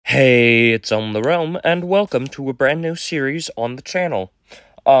Hey, it's the Realm, and welcome to a brand new series on the channel.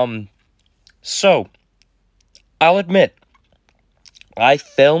 So, I'll admit, I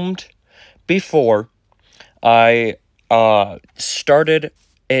filmed before. I, started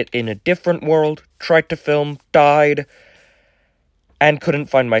it in a different world, tried to film, died, and couldn't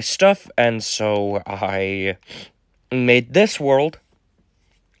find my stuff, and so I made this world,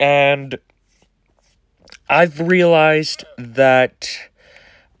 and I've realized that,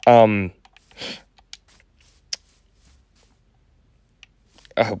 it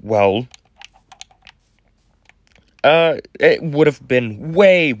would have been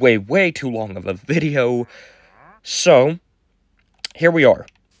way too long of a video, so, here we are.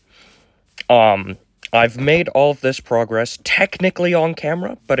 I've made all of this progress technically on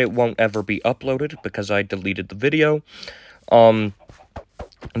camera, but it won't ever be uploaded because I deleted the video.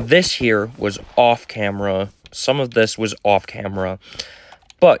 This here was off camera. Some of this was off camera.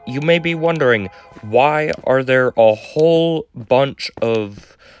 But you may be wondering, why are there a whole bunch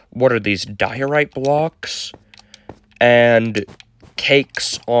of, what are these, diorite blocks? And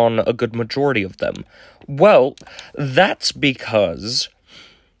cakes on a good majority of them? Well, that's because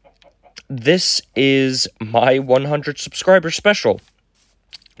this is my 100 subscriber special.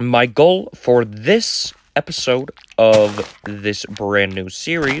 My goal for this episode of this brand new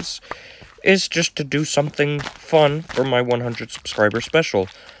series is just to do something fun for my 100 subscriber special.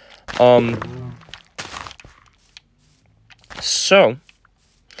 So,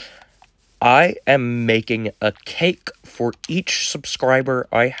 I am making a cake for each subscriber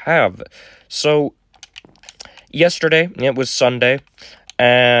I have. So, yesterday, it was Sunday,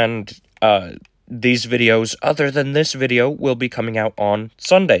 and these videos, other than this video, will be coming out on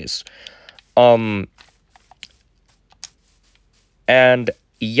Sundays. And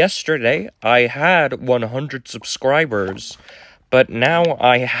yesterday, I had 100 subscribers, but now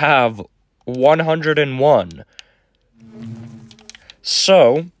I have 101.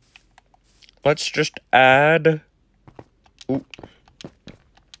 So, let's just add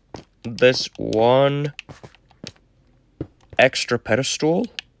this one extra pedestal.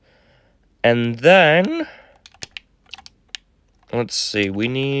 And then, let's see, we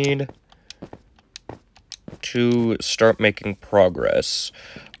need to start making progress.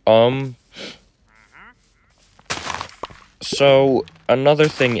 So, another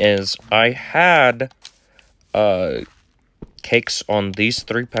thing is, I had, cakes on these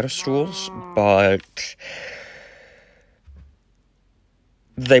 3 pedestals, but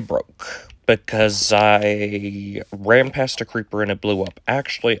they broke. Because I ran past a creeper and it blew up.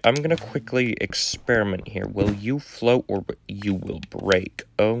 Actually, I'm gonna quickly experiment here. Will you float or you will break?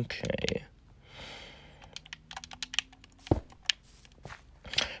 Okay.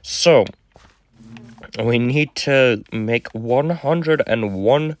 So, we need to make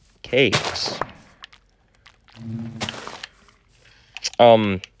 101 cakes.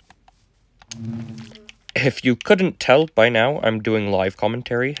 If you couldn't tell by now, I'm doing live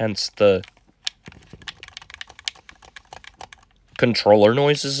commentary, hence the controller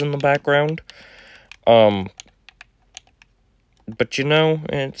noises in the background. But you know,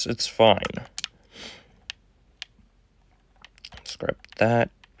 it's fine. Let's grab that.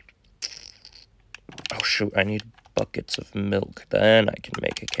 Oh shoot, I need buckets of milk, then I can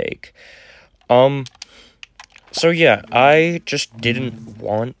make a cake. So yeah, I just didn't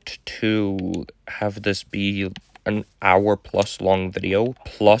want to have this be an hour-plus long video,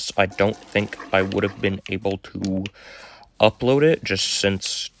 plus I don't think I would have been able to upload it, just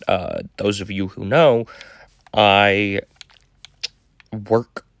since, those of you who know, I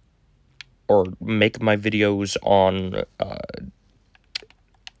work or make my videos on,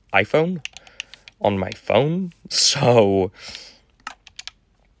 iPhone, on my phone, so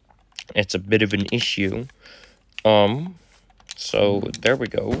it's a bit of an issue. So there we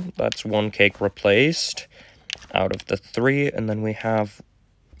go. That's 1 cake replaced out of the 3, and then we have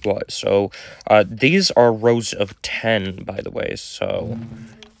what? So, these are rows of 10, by the way. So,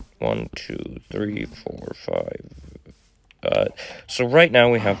 1, 2, 3, 4, 5. So right now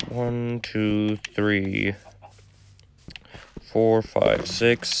we have 1, 2, 3, 4, 5,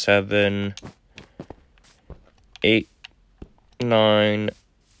 6, 7, 8, 9,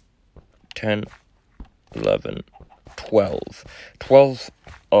 10, 11, 12. 12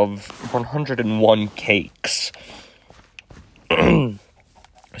 of 101 cakes.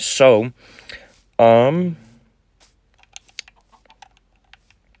 So,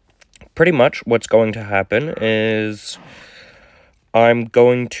 pretty much what's going to happen is I'm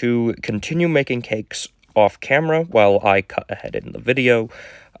going to continue making cakes off camera while I cut ahead in the video,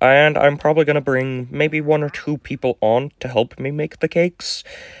 and I'm probably going to bring maybe 1 or 2 people on to help me make the cakes,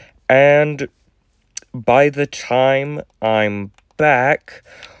 And by the time I'm back,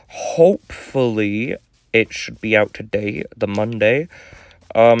 hopefully it should be out today, the Monday,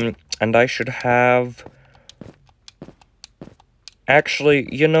 and I should have...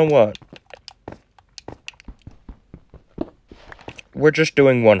 Actually, you know what? We're just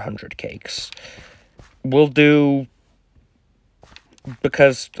doing 100 cakes. We'll do...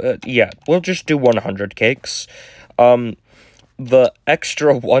 Because, yeah, we'll just do 100 cakes. The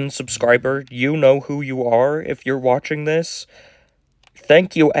extra 1 subscriber, you know who you are if you're watching this.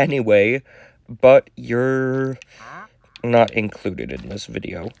 Thank you anyway, but you're not included in this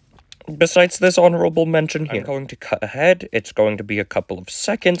video. Besides this honorable mention here, I'm going to cut ahead. It's going to be a couple of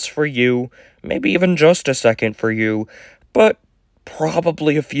seconds for you, maybe even just a second for you, but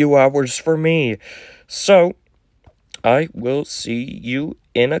probably a few hours for me. So, I will see you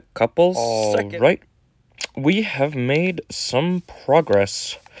in a couple seconds. Alright, we have made some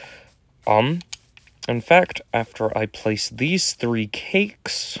progress. In fact, after I place these 3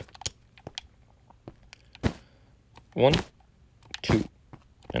 cakes... 1, 2,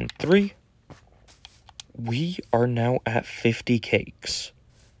 and 3, we are now at 50 cakes.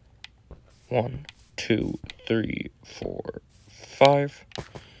 1, 2, 3, 4, 5.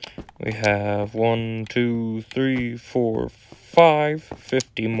 We have 1, 2, 3, 4, 5.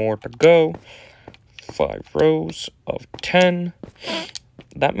 50 more to go. 5 rows of 10.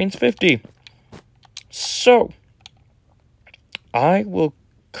 That means 50. So, I will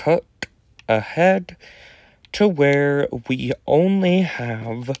cut ahead to where we only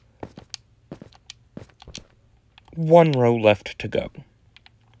have 1 row left to go.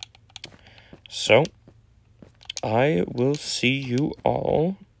 So, I will see you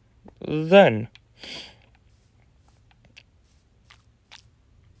all then.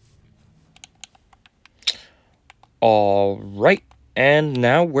 Alright, and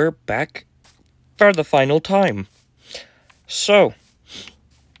now we're back for the final time. So,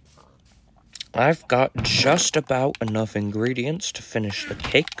 I've got just about enough ingredients to finish the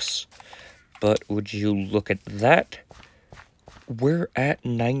cakes, but would you look at that? We're at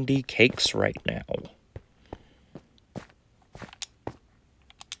 90 cakes right now.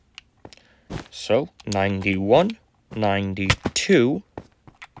 So, 91, 92,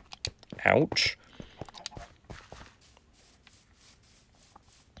 ouch.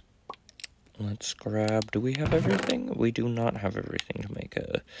 Let's grab, do we have everything? We do not have everything to make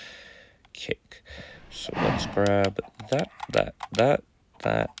a cake. So let's grab that.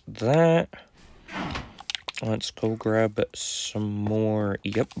 Let's go grab some more,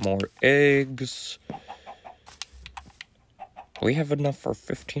 more eggs. We have enough for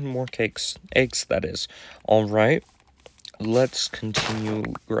 15 more cakes. Eggs, that is. Alright. Let's continue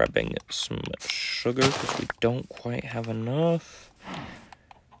grabbing some sugar, because we don't quite have enough.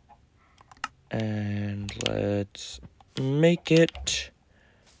 And let's make it.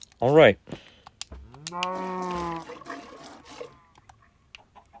 Alright.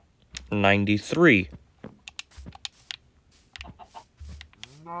 93.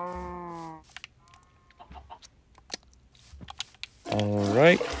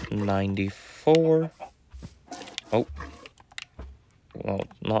 Alright, 94. Oh. Well,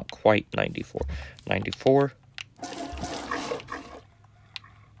 not quite 94. 94.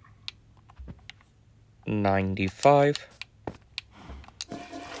 95.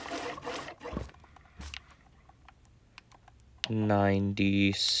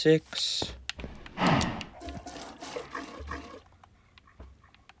 96.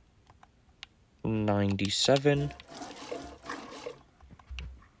 97.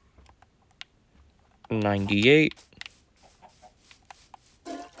 98.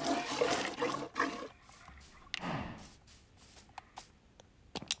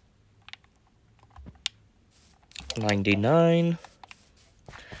 99.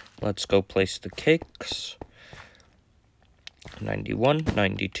 Let's go place the cakes. 91,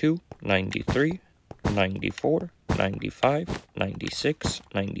 92, 93, 94, 95, 96,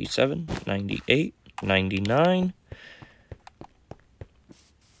 97, 98, 99.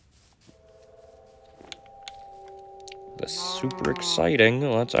 That's super exciting.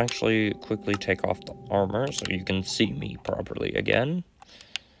 Let's actually quickly take off the armor so you can see me properly again.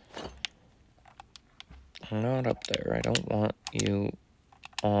 Not up there. I don't want you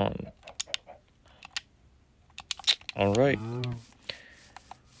on. Alright.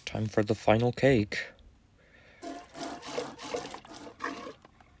 Time for the final cake.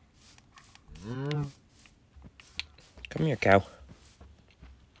 Come here, cow.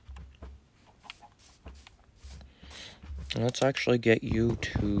 Let's actually get you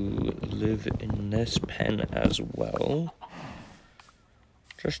to live in this pen as well.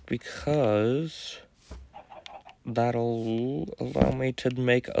 just because that'll allow me to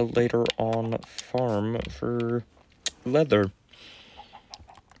make a later on farm for leather.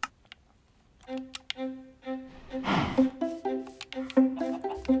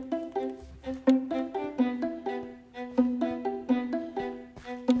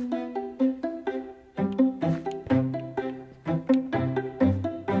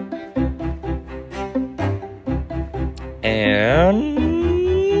 And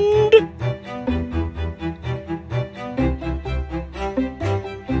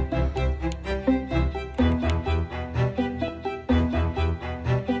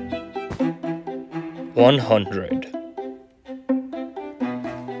 100.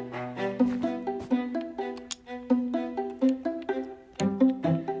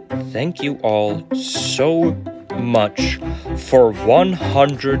 Thank you all so much for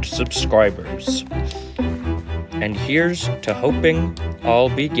 100 subscribers. And here's to hoping I'll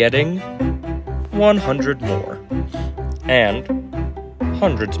be getting 100 more. And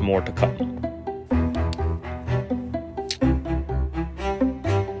hundreds more to come.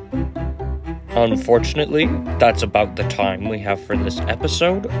 Unfortunately, that's about the time we have for this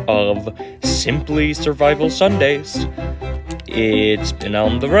episode of Simply Survival Sundays. It's been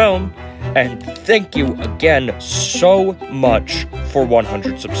On the Realm, and thank you again so much for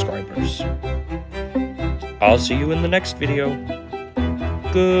 100 subscribers. I'll see you in the next video.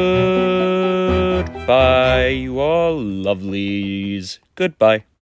 Goodbye, you all lovelies. Goodbye.